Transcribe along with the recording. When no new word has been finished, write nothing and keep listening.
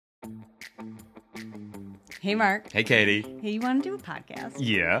Hey, Mark. Hey, Katie. Hey, you want to do a podcast?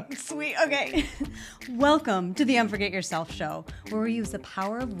 Yeah. Sweet. Okay. Welcome to the Unforget Yourself show, where we use the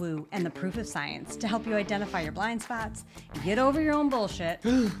power of woo and the proof of science to help you identify your blind spots, get over your own bullshit,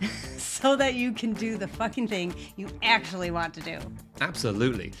 so that you can do the fucking thing you actually want to do.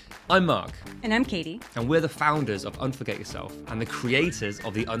 Absolutely. I'm Mark. And I'm Katie. And we're the founders of Unforget Yourself and the creators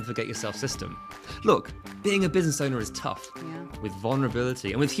of the Unforget Yourself system. Look, being a business owner is tough. Yeah. With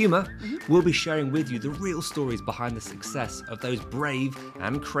vulnerability and with humor, we'll be sharing with you the real stories behind the success of those brave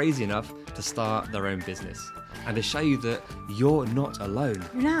and crazy enough to start their own business. And to show you that you're not alone.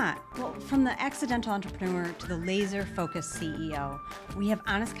 You're not. Well, from the accidental entrepreneur to the laser-focused CEO, we have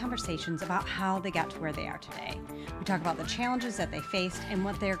honest conversations about how they got to where they are today. We talk about the challenges that they faced and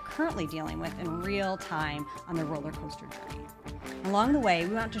what they're currently dealing with in real time on their roller coaster journey. Along the way,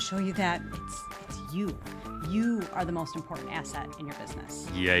 we want to show you that it's you. You are the most important asset in your business.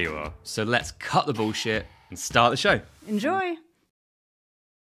 Yeah, you are. So let's cut the bullshit and start the show. Enjoy.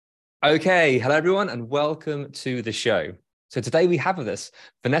 Okay, hello everyone and welcome to the show. So today we have with us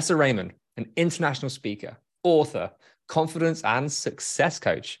Vanessa Raymond, an international speaker, author, confidence and success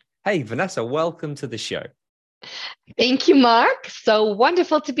coach. Hey Vanessa, welcome to the show. Thank you, Mark. So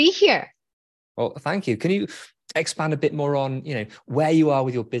wonderful to be here. Well, thank you. Can you expand a bit more on, where you are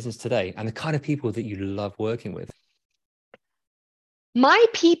with your business today and the kind of people that you love working with? My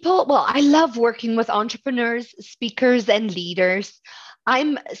people, well, I love working with entrepreneurs, speakers, and leaders.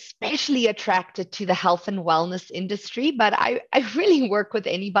 I'm especially attracted to the health and wellness industry, but I really work with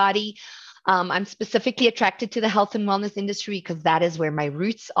anybody. I'm specifically attracted to the health and wellness industry because that is where my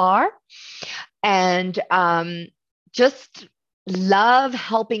roots are. And just love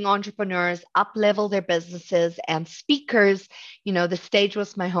helping entrepreneurs up-level their businesses and speakers. The stage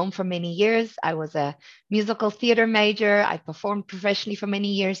was my home for many years. I was a musical theater major. I performed professionally for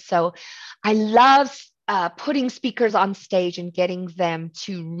many years. So I love putting speakers on stage and getting them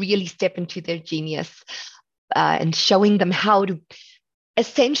to really step into their genius and showing them how to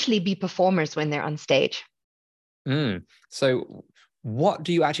essentially be performers when they're on stage. So what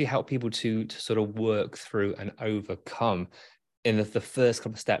do you actually help people to sort of work through and overcome in the first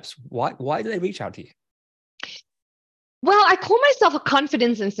couple of steps? Why do they reach out to you? Well, I call myself a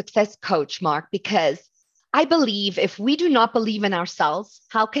confidence and success coach, Mark, because I believe if we do not believe in ourselves,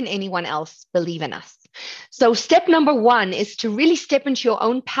 how can anyone else believe in us? So step number one is to really step into your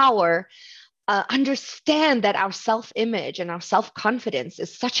own power, understand that our self-image and our self-confidence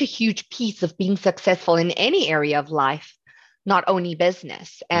is such a huge piece of being successful in any area of life, not only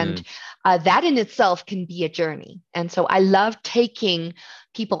business. And that in itself can be a journey. And so I love taking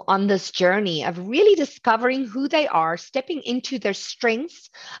people on this journey of really discovering who they are, stepping into their strengths,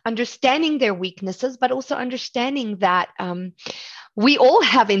 understanding their weaknesses, but also understanding that we all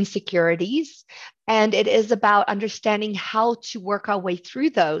have insecurities. And it is about understanding how to work our way through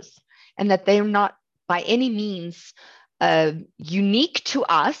those and that they're not by any means unique to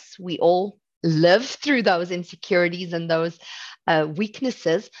us. We all live through those insecurities and those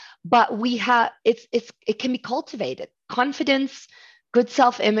weaknesses, but it can be cultivated. Confidence, good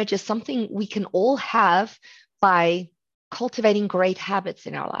self-image is something we can all have by cultivating great habits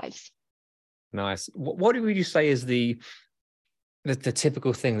in our lives. Nice. What would you say is the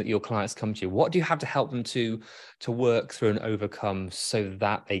typical thing that your clients come to you? What do you have to help them to work through and overcome so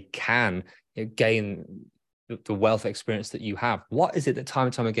that they can gain the wealth experience that you have? What is it that time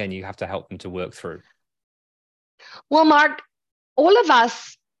and time again you have to help them to work through? Well, Mark, all of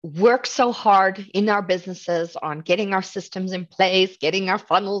us work so hard in our businesses on getting our systems in place, getting our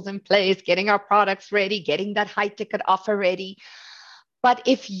funnels in place, getting our products ready, getting that high ticket offer ready. But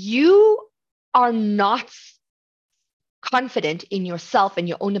if you are not confident in yourself and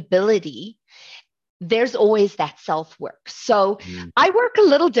your own ability, there's always that self-work. So I work a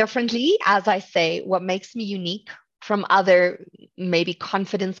little differently. As I say, what makes me unique from other maybe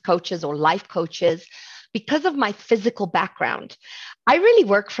confidence coaches or life coaches, because of my physical background, I really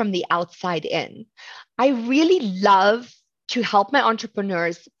work from the outside in. I really love to help my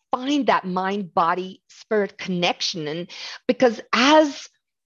entrepreneurs find that mind, body, spirit connection. And because as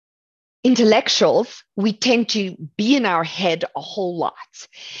intellectuals, we tend to be in our head a whole lot.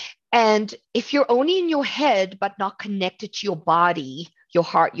 And if you're only in your head, but not connected to your body, your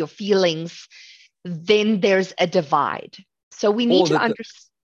heart, your feelings, then there's a divide. So we need to understand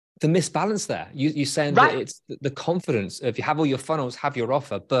the misbalance there. You're saying right. That it's the confidence of you have all your funnels, have your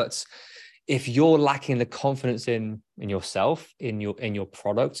offer, but if you're lacking the confidence in yourself, in your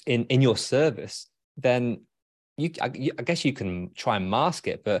product, in your service, then I guess you can try and mask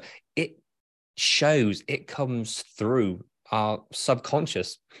it, but it shows, it comes through our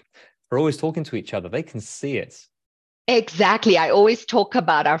subconscious are always talking to each other. They can see it. Exactly. I always talk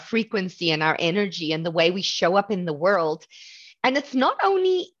about our frequency and our energy and the way we show up in the world. And it's not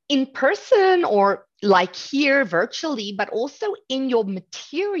only in person or like here virtually, but also in your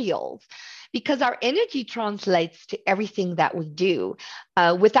materials, because our energy translates to everything that we do.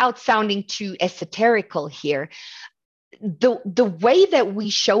 Without sounding too esoterical here, the way that we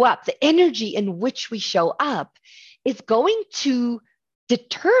show up, the energy in which we show up, is going to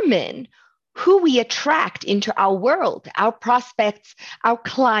determine who we attract into our world, our prospects, our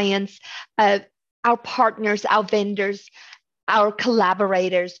clients, our partners, our vendors, our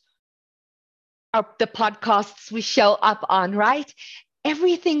collaborators, the podcasts we show up on, right?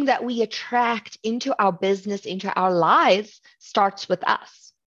 Everything that we attract into our business, into our lives, starts with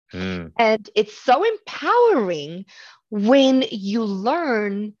us. And it's so empowering when you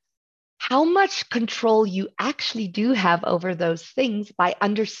learn how much control you actually do have over those things by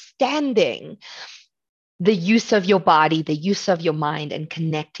understanding the use of your body, the use of your mind, and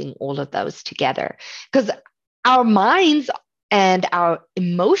connecting all of those together. Because our minds and our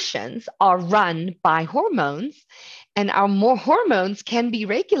emotions are run by hormones, and our more hormones can be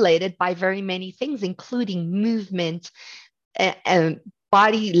regulated by very many things, including movement and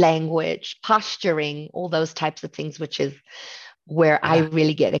body language, posturing, all those types of things, which is where I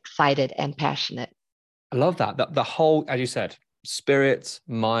really get excited and passionate. I love that. The whole, as you said, spirit,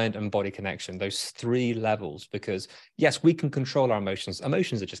 mind, and body connection, those three levels, because yes, we can control our emotions.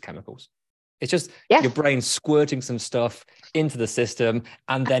 Emotions are just chemicals. It's just your brain squirting some stuff into the system,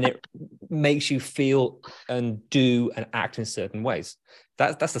 and then it makes you feel and do and act in certain ways.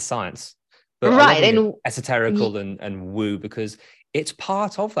 That's the science. But right. And esoterical and woo, because it's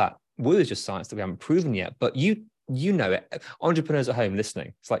part of that. Woo is just science that we haven't proven yet, but you know it. Entrepreneurs at home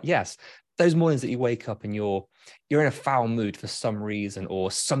listening, it's like, yes, those mornings that you wake up and you're in a foul mood for some reason, or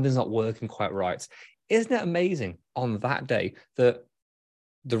something's not working quite right. Isn't it amazing on that day that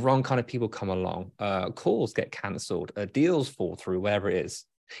the wrong kind of people come along, calls get cancelled, deals fall through, wherever it is.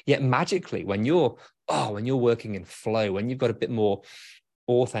 Yet magically, when you're working in flow, when you've got a bit more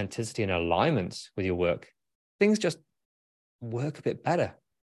authenticity and alignment with your work, things just work a bit better.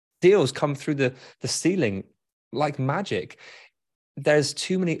 Deals come through the ceiling like magic. There's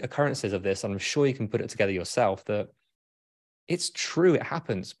too many occurrences of this, and I'm sure you can put it together yourself, that it's true, it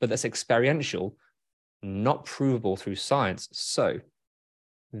happens, but that's experiential, not provable through science. So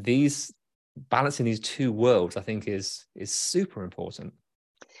balancing these two worlds, I think, is super important.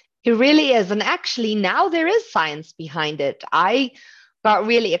 It really is. And actually, now there is science behind it. I got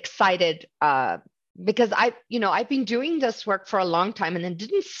really excited because I've been doing this work for a long time, and it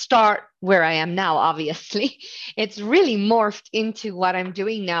didn't start where I am now, obviously. It's really morphed into what I'm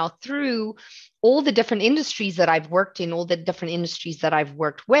doing now through all the different industries that I've worked in, all the different industries that I've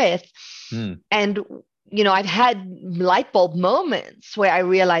worked with. And I've had light bulb moments where I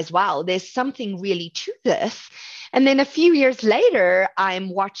realized, wow, there's something really to this. And then a few years later, I'm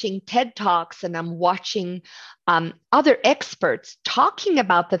watching TED Talks, and I'm watching other experts talking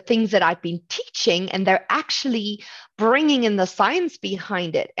about the things that I've been teaching, and they're actually bringing in the science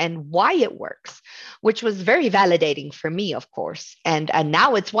behind it and why it works, which was very validating for me, of course. And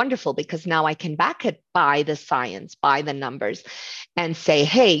now it's wonderful, because now I can back it by the science, by the numbers, and say,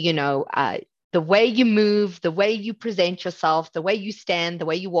 hey, the way you move, the way you present yourself, the way you stand, the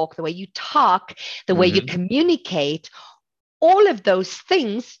way you walk, the way you talk, the way you communicate, all of those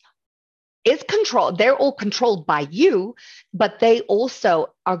things is controlled. They're all controlled by you, but they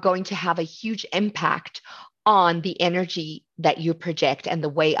also are going to have a huge impact on the energy that you project and the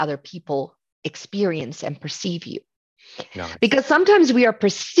way other people experience and perceive you. Nice. Because sometimes we are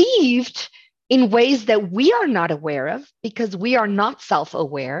perceived in ways that we are not aware of, because we are not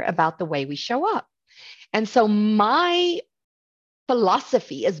self-aware about the way we show up. And so my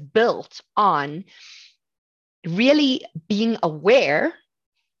philosophy is built on really being aware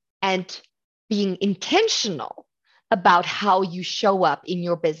and being intentional about how you show up in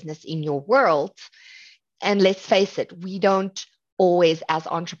your business, in your world. And let's face it, we don't always, as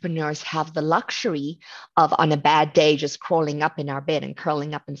entrepreneurs, have the luxury of, on a bad day, just crawling up in our bed and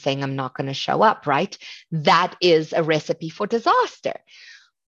curling up and saying, I'm not going to show up, right? That is a recipe for disaster.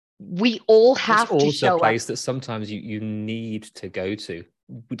 We all have to show up. It's also a place that sometimes you need to go to.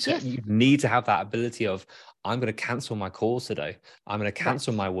 Yes. You need to have that ability of, I'm going to cancel my calls today. I'm going to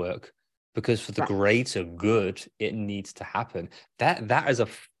cancel my work, because for the greater good, it needs to happen. That is a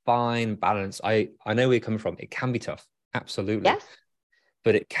fine balance. I know where you're coming from. It can be tough. Absolutely. Yes.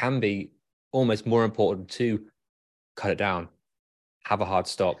 But it can be almost more important to cut it down, have a hard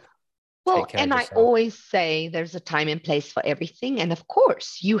stop, Well, take care of and I yourself. always say there's a time and place for everything. And of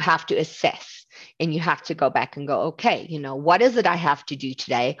course, you have to assess and you have to go back and go, okay, what is it I have to do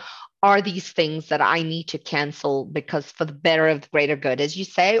today? Are these things that I need to cancel because for the better of the greater good, as you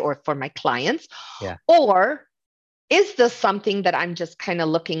say, or for my clients? Yeah. Or is this something that I'm just kind of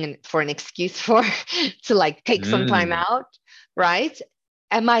looking for an excuse for to like take some time out? Right?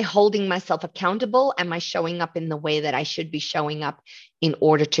 Am I holding myself accountable? Am I showing up in the way that I should be showing up in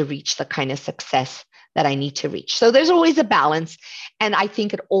order to reach the kind of success that I need to reach? So there's always a balance. And I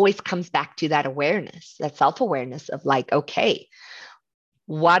think it always comes back to that awareness, that self-awareness of like, okay,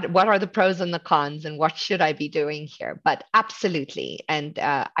 what are the pros and the cons and what should I be doing here? But absolutely. And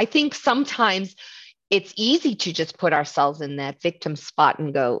I think sometimes it's easy to just put ourselves in that victim spot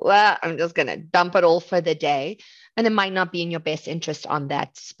and go, well, I'm just going to dump it all for the day. And it might not be in your best interest on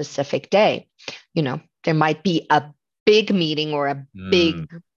that specific day. There might be a big meeting or a big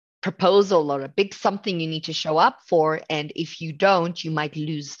proposal or a big something you need to show up for. And if you don't, you might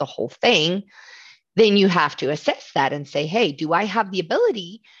lose the whole thing. Then you have to assess that and say, hey, do I have the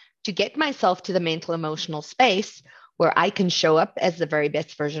ability to get myself to the mental, emotional space where I can show up as the very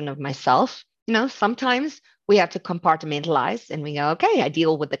best version of myself? Sometimes we have to compartmentalize and we go, okay, I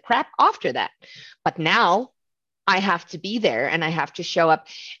deal with the crap after that. But now I have to be there and I have to show up.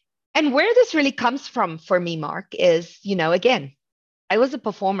 And where this really comes from for me, Mark, is, again, I was a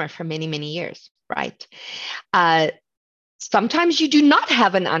performer for many, many years, right? Sometimes you do not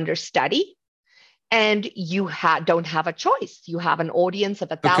have an understudy and you don't have a choice. You have an audience of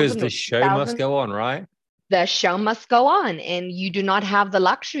 1,000 because the or show must 2,000. go on, right? The show must go on. And you do not have the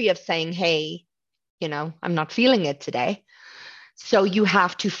luxury of saying, hey, I'm not feeling it today. So you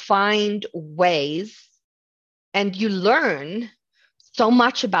have to find ways and you learn so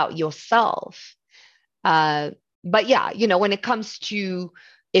much about yourself. But yeah, when it comes to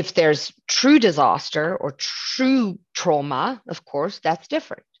if there's true disaster or true trauma, of course, that's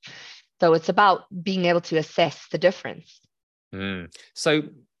different. So it's about being able to assess the difference. So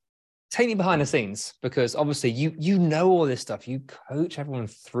take me behind the scenes, because obviously you know all this stuff. You coach everyone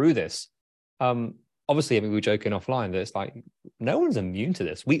through this. Obviously, we were joking offline that it's like no one's immune to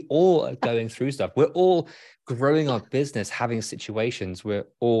this. We all are going through stuff. We're all growing our business, having situations. We're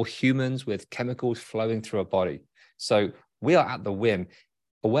all humans with chemicals flowing through our body. So we are at the whim.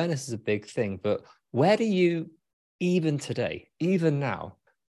 Awareness is a big thing, but where do you, even today, even now,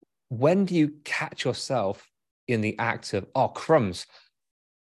 when do you catch yourself in the act of, oh, crumbs,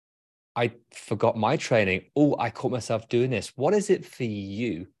 I forgot my training. Oh, I caught myself doing this. What is it for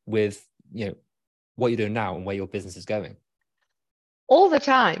you with, what you're doing now and where your business is going? All the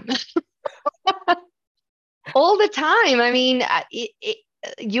time. All the time. I mean,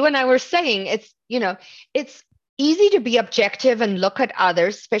 you and I were saying it's easy to be objective and look at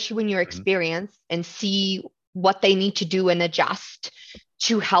others, especially when you're experienced, and see what they need to do and adjust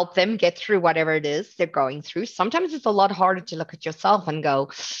to help them get through whatever it is they're going through. Sometimes it's a lot harder to look at yourself and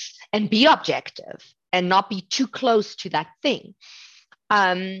go and be objective and not be too close to that thing.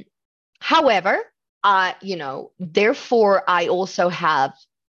 However, therefore, I also have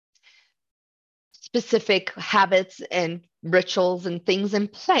specific habits and rituals and things in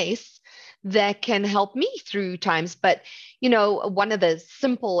place that can help me through times. But, one of the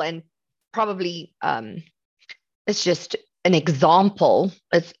simple and probably it's just an example,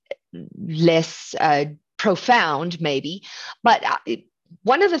 it's less profound maybe, but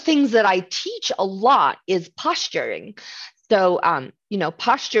one of the things that I teach a lot is posturing. So,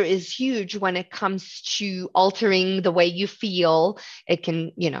 posture is huge when it comes to altering the way you feel. It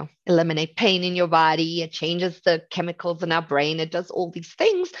can, eliminate pain in your body. It changes the chemicals in our brain. It does all these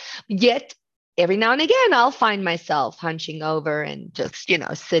things. Yet, every now and again, I'll find myself hunching over and just,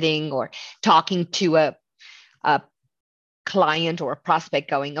 sitting or talking to a client or a prospect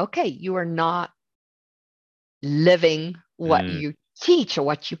going, okay, you are not living what you teach or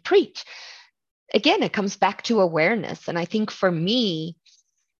what you preach. Again, it comes back to awareness. And I think for me,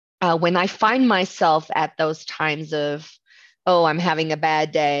 when I find myself at those times of, oh, I'm having a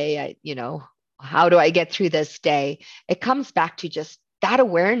bad day, how do I get through this day? It comes back to just that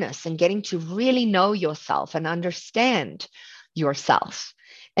awareness and getting to really know yourself and understand yourself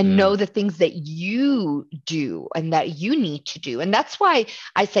and know the things that you do and that you need to do. And that's why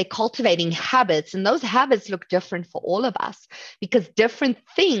I say cultivating habits. And those habits look different for all of us because different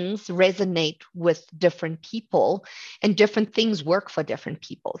things resonate with different people and different things work for different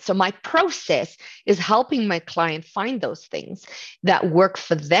people. So my process is helping my client find those things that work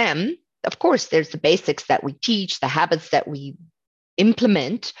for them. Of course, there's the basics that we teach, the habits that we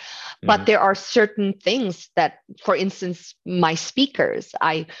implement. But there are certain things that, for instance, my speakers,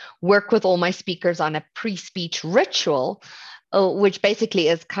 I work with all my speakers on a pre-speech ritual, which basically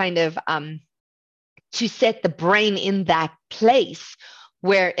is kind of to set the brain in that place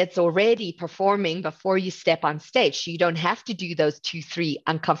where it's already performing before you step on stage. So you don't have to do those 2-3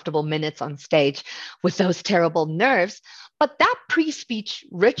 uncomfortable minutes on stage with those terrible nerves. But that pre-speech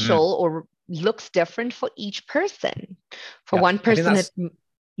ritual or looks different for each person. For one person,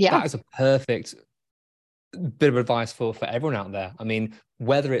 that is a perfect bit of advice for everyone out there. I mean,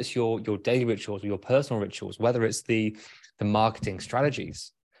 whether it's your daily rituals or your personal rituals, whether it's the marketing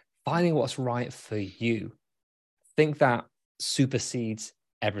strategies, finding what's right for you. I think that supersedes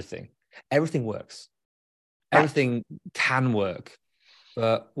everything. Everything works. Everything can work.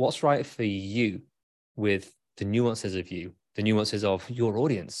 But what's right for you with the nuances of you, the nuances of your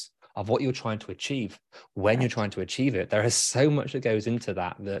audience, of what you're trying to achieve, when you're trying to achieve it. There is so much that goes into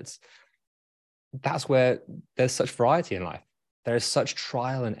that's where there's such variety in life. There is such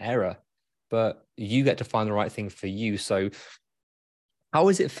trial and error, but you get to find the right thing for you. So how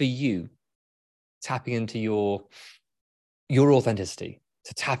is it for you tapping into your authenticity,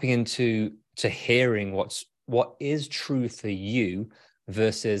 to tapping into hearing what is true for you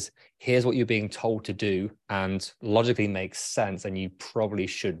versus here's what you're being told to do and logically makes sense and you probably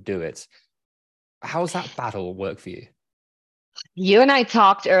should do it? How's that battle work for you? You and I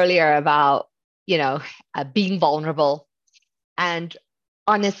talked earlier about, being vulnerable. And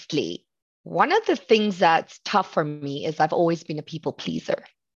honestly, one of the things that's tough for me is I've always been a people pleaser.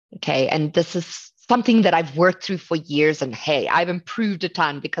 Okay. And this is something that I've worked through for years. And hey, I've improved a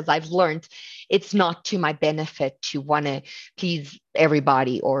ton because I've learned it's not to my benefit to want to please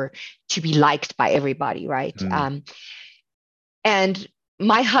everybody or to be liked by everybody. Right. And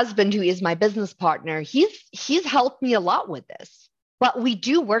my husband, who is my business partner, he's helped me a lot with this. But we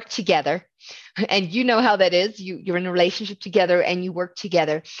do work together. And you know how that is. You're in a relationship together and you work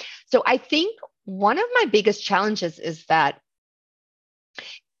together. So I think one of my biggest challenges is that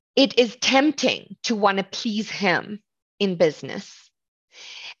it is tempting to want to please him in business.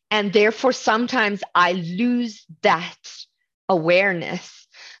 And therefore, sometimes I lose that awareness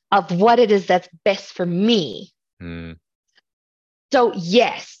of what it is that's best for me. So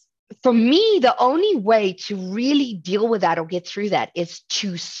yes, for me, the only way to really deal with that or get through that is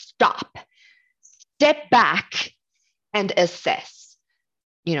to stop, step back and assess,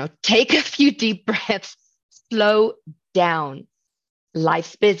 take a few deep breaths, slow down.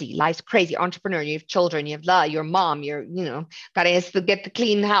 Life's busy, life's crazy. Entrepreneur, you have children, you have your mom, got to get the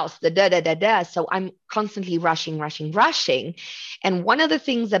clean house, the da. So I'm constantly rushing. And one of the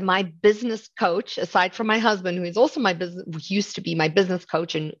things that my business coach, aside from my husband, who is also used to be my business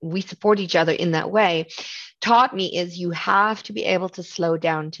coach, and we support each other in that way, taught me is you have to be able to slow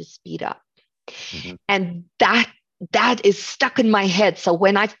down to speed up. And that is stuck in my head. So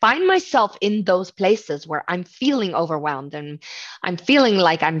when I find myself in those places where I'm feeling overwhelmed and I'm feeling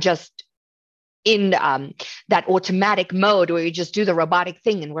like I'm just in that automatic mode where you just do the robotic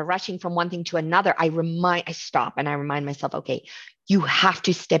thing and we're rushing from one thing to another, I stop and I remind myself, okay, you have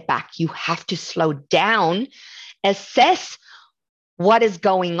to step back. You have to slow down, assess what is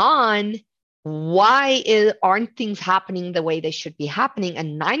going on. Why aren't things happening the way they should be happening?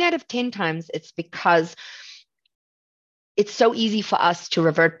 And 9 out of 10 times it's because it's so easy for us to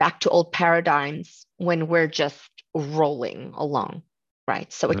revert back to old paradigms when we're just rolling along,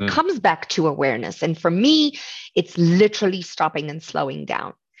 right? So it comes back to awareness. And for me, it's literally stopping and slowing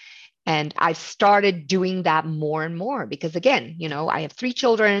down. And I've started doing that more and more because, again, I have 3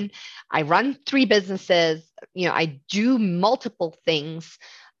 children. I run 3 businesses. I do multiple things.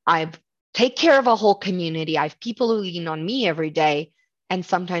 I take care of a whole community. I have people who lean on me every day. And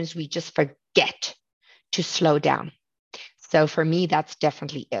sometimes we just forget to slow down. So for me, that's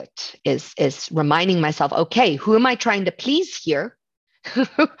definitely it, is reminding myself, okay, who am I trying to please here?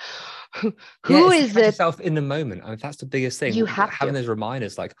 Who is it? Yourself in the moment. I mean, that's the biggest thing. You have having those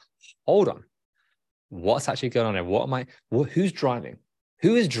reminders, like, hold on, what's actually going on here? Who's driving?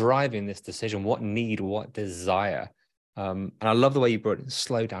 Who is driving this decision? What need? What desire? And I love the way you brought it,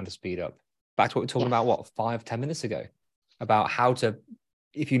 slow down to speed up. Back to what we were talking about, 5-10 minutes ago, about how to,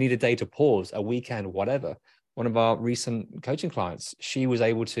 if you need a day to pause, a weekend, whatever. One of our recent coaching clients, she was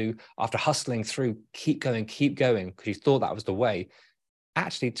able to, after hustling through, keep going, because she thought that was the way,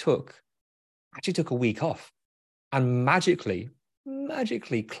 actually took a week off. And magically,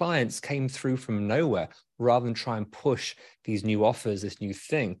 clients came through from nowhere rather than try and push these new offers, this new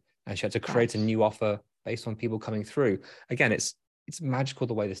thing. And she had to create a new offer based on people coming through. Again, it's magical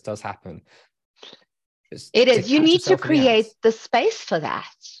the way this does happen. It to is. You catch need to yourself in the act. create the space for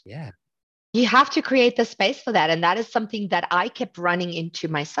that. Yeah. You have to create the space for that. And that is something that I kept running into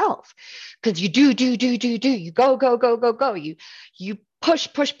myself, because you do. You go, go, go, go, go. You push,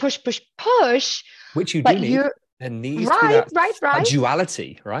 push, push, push, push. Which you do But need. you're There needs to be right, that, right, that right.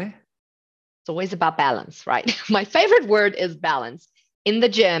 duality, right? It's always about balance, right? My favorite word is balance. In the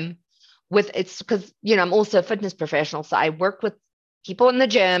gym, it's because, I'm also a fitness professional. So I work with people in the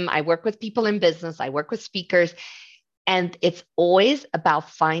gym, I work with people in business, I work with speakers, and it's always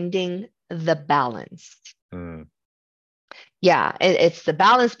about finding the balance. Mm. Yeah, it's the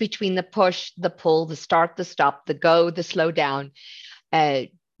balance between the push, the pull, the start, the stop, the go, the slow down.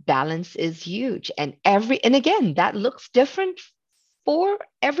 Balance is huge. And again, that looks different for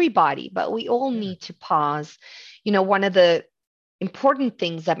everybody, but we all need to pause. One of the important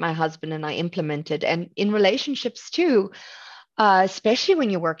things that my husband and I implemented, and in relationships too, especially when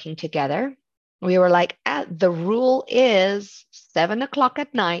you're working together, we were like, the rule is 7 o'clock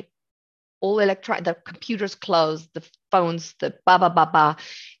at night, all the computers closed, the phones, the blah, blah, blah, blah.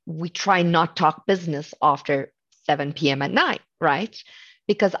 We try not talk business after 7 p.m. at night, right?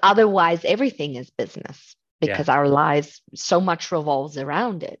 Because otherwise everything is business, because our lives, so much revolves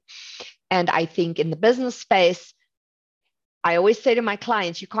around it. And I think in the business space, I always say to my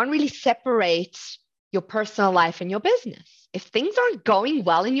clients, you can't really separate your personal life and your business. If things aren't going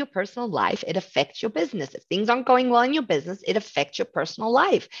well in your personal life, it affects your business. If things aren't going well in your business, it affects your personal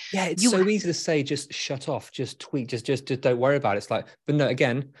life. Yeah, it's so easy to say, just shut off, just tweak, just don't worry about it. It's like, but no,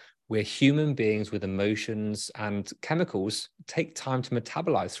 again, we're human beings with emotions, and chemicals take time to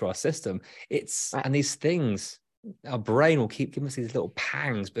metabolize through our system. Right. And these things, our brain will keep giving us these little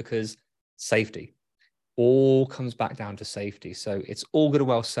pangs, because safety all comes back down to safety. So it's all good and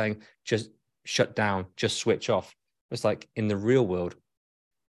well saying, just shut down, just switch off. It's like, in the real world,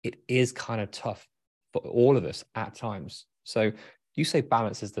 it is kind of tough for all of us at times. So you say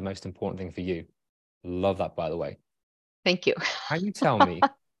balance is the most important thing for you. Love that, by the way. Thank you. Can you tell me,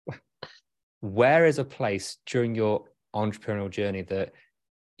 where is a place during your entrepreneurial journey that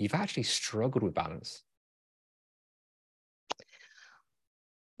you've actually struggled with balance?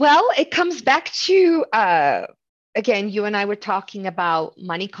 Well, it comes back to, again, you and I were talking about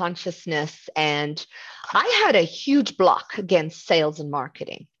money consciousness, and I had a huge block against sales and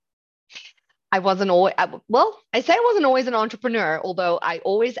marketing. I wasn't always, I say I wasn't always an entrepreneur, although I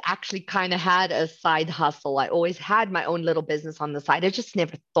always actually kind of had a side hustle. I always had my own little business on the side. I just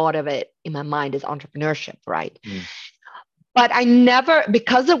never thought of it in my mind as entrepreneurship, right? Mm. But I never,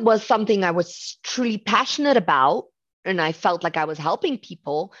 because it was something I was truly passionate about, and I felt like I was helping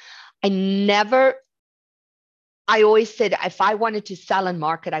people, I always said, if I wanted to sell and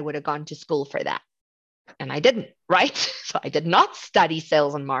market, I would have gone to school for that. And I didn't, right? So I did not study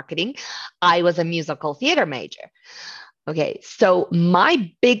sales and marketing. I was a musical theater major. Okay, so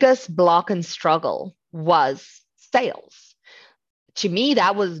my biggest block and struggle was sales. To me,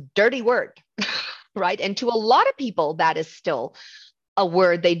 that was dirty word, right? And to a lot of people, that is still a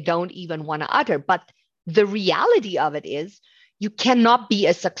word they don't even want to utter. But the reality of it is, you cannot be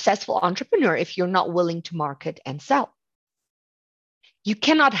a successful entrepreneur if you're not willing to market and sell. You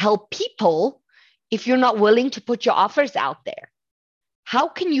cannot help people if you're not willing to put your offers out there. How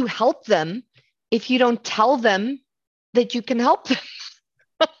can you help them if you don't tell them that you can help them?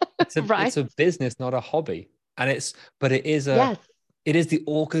 Right? It's a business, not a hobby. And it is the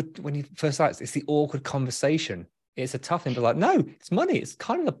awkward, when you first start, it's the awkward conversation. It's a tough thing, but like, no, it's money. It's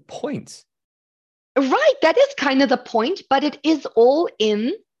kind of the point. Right. That is kind of the point, but it is all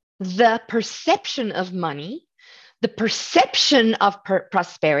in the perception of money, the perception of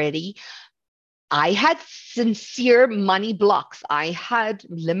prosperity. I had sincere money blocks. I had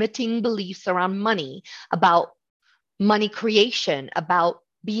limiting beliefs around money, about money creation, about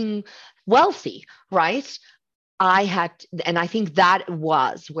being wealthy, right? And I think that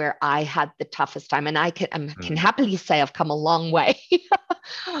was where I had the toughest time. And I can happily say I've come a long way.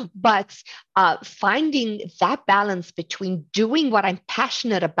 But finding that balance between doing what I'm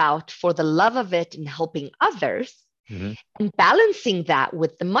passionate about for the love of it and helping others, and balancing that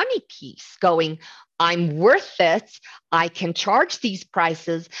with the money piece, going, I'm worth it. I can charge these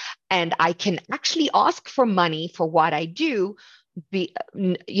prices, and I can actually ask for money for what I do.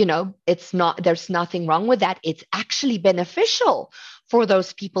 It's not, there's nothing wrong with that. It's actually beneficial for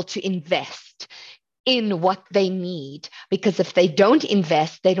those people to invest in what they need, because if they don't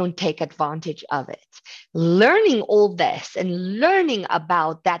invest, they don't take advantage of it. Learning all this and learning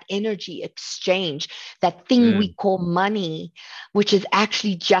about that energy exchange, that thing we call money, which is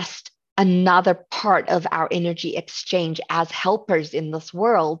actually just another part of our energy exchange as helpers in this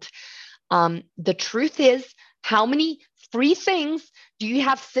world. The truth is, how many free things do you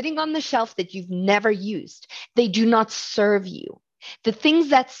have sitting on the shelf that you've never used? They do not serve you. The things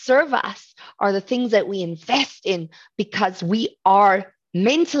that serve us are the things that we invest in because we are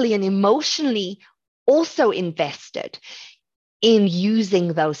mentally and emotionally also invested in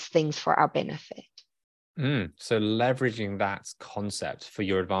using those things for our benefit. So leveraging that concept for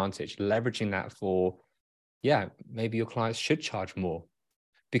your advantage, leveraging that for, maybe your clients should charge more,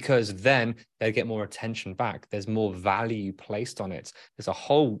 because then they get more attention back. There's more value placed on it. There's a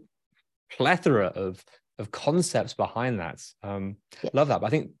whole plethora of concepts behind that. Yes. Love that. But I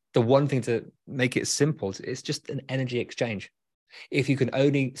think the one thing to make it simple, it's just an energy exchange. If you can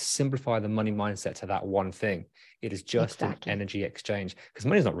only simplify the money mindset to that one thing, it is just an energy exchange, because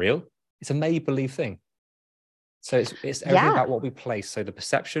money is not real. It's a make-believe thing. So it's everything about what we place. So the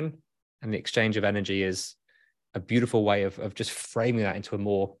perception and the exchange of energy is a beautiful way of just framing that into a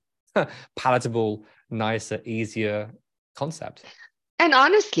more palatable, nicer, easier concept. And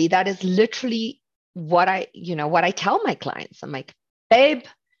honestly, that is literally what I tell my clients. I'm like, babe,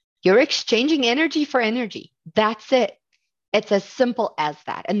 you're exchanging energy for energy. That's it. It's as simple as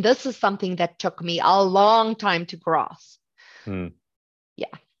that. And this is something that took me a long time to grasp. Yeah.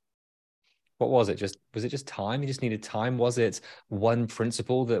 What was it? Was it just time? You just needed time? Was it one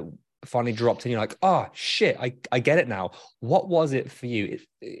principle that finally dropped in? You're like, oh shit, I get it now. What was it for you?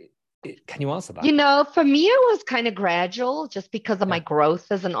 Can you answer that? For me, it was kind of gradual just because of my growth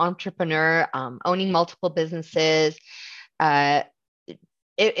as an entrepreneur, owning multiple businesses.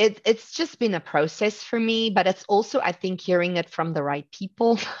 It's just been a process for me, but it's also, I think, hearing it from the right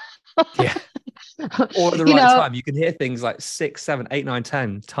people. Yeah. Or at the right time. You can hear things like 6, 7, 8, 9,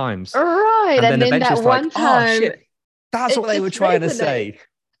 10 times. Right. And then eventually that one time, oh shit, that's what they were trying to say.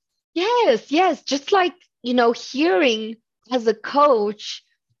 Yes. Just like, hearing as a coach,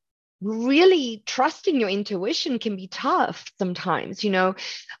 really trusting your intuition can be tough sometimes.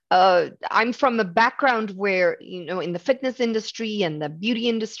 I'm from a background where, in the fitness industry and the beauty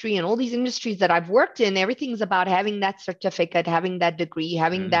industry and all these industries that I've worked in, everything's about having that certificate, having that degree,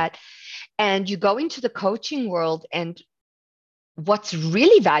 having that. And you go into the coaching world, and what's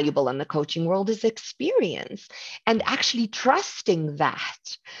really valuable in the coaching world is experience and actually trusting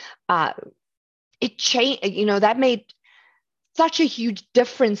that. It changed, that made such a huge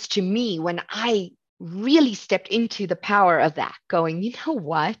difference to me when I really stepped into the power of that, going, you know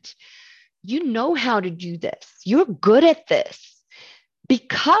what? You know how to do this. You're good at this.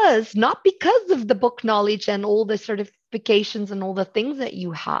 Not because of the book knowledge and all the certifications and all the things that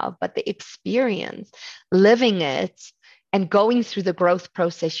you have, but the experience, living it and going through the growth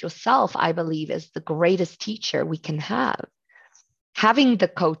process yourself, I believe, is the greatest teacher we can have. Having the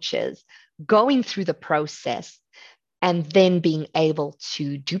coaches, going through the process, and then being able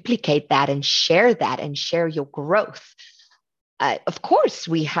to duplicate that and share your growth. Of course,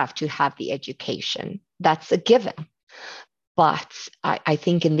 we have to have the education. That's a given. But I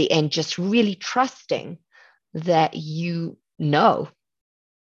think in the end, just really trusting that you know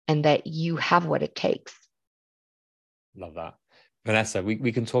and that you have what it takes. Love that. Vanessa,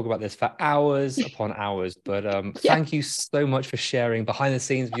 we can talk about this for hours upon hours, but thank you so much for sharing behind the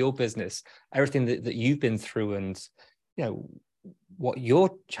scenes of your business, everything that you've been through, and what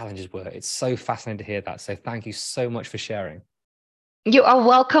your challenges were. It's so fascinating to hear that. So thank you so much for sharing. You are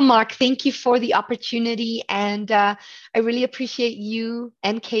welcome, Mark. Thank you for the opportunity. And I really appreciate you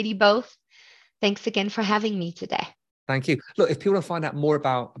and Katie both. Thanks again for having me today. Thank you. Look, if people want to find out more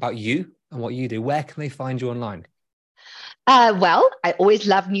about you and what you do, where can they find you online? Well, I always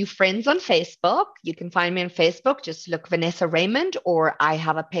love new friends on Facebook. You can find me on Facebook. Just look Vanessa Raymond, or I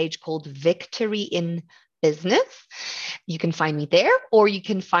have a page called Victory in Business. You can find me there, or you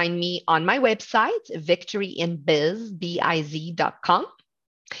can find me on my website, victoryinbiz.com,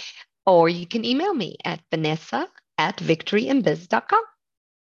 or you can email me at vanessa@victoryinbiz.com.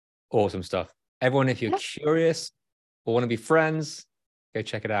 Awesome stuff. Everyone, if you're curious or want to be friends, go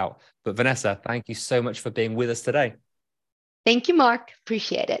check it out. But Vanessa, thank you so much for being with us today. Thank you, Mark.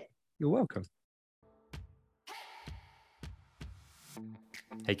 Appreciate it. You're welcome.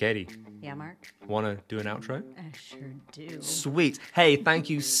 Hey, Katie. Yeah, Mark? Want to do an outro? I sure do. Sweet. Hey, thank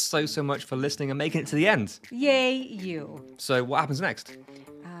you so much for listening and making it to the end. Yay, you. So what happens next?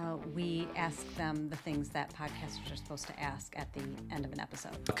 We ask them the things that podcasters are supposed to ask at the end of an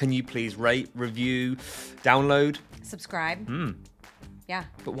episode. Can you please rate, review, download? Subscribe. Yeah.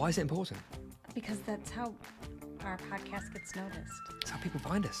 But why is it important? Because that's how our podcast gets noticed. That's how people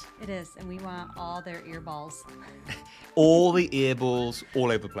find us. It is, and we want all their earballs. All the earballs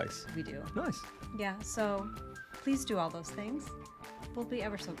all over the place. We do. Nice. Yeah, so please do all those things. We'll be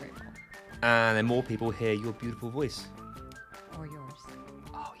ever so grateful. and then more people hear your beautiful voice. Or yours.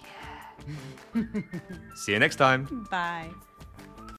 Oh, yeah. See you next time. Bye.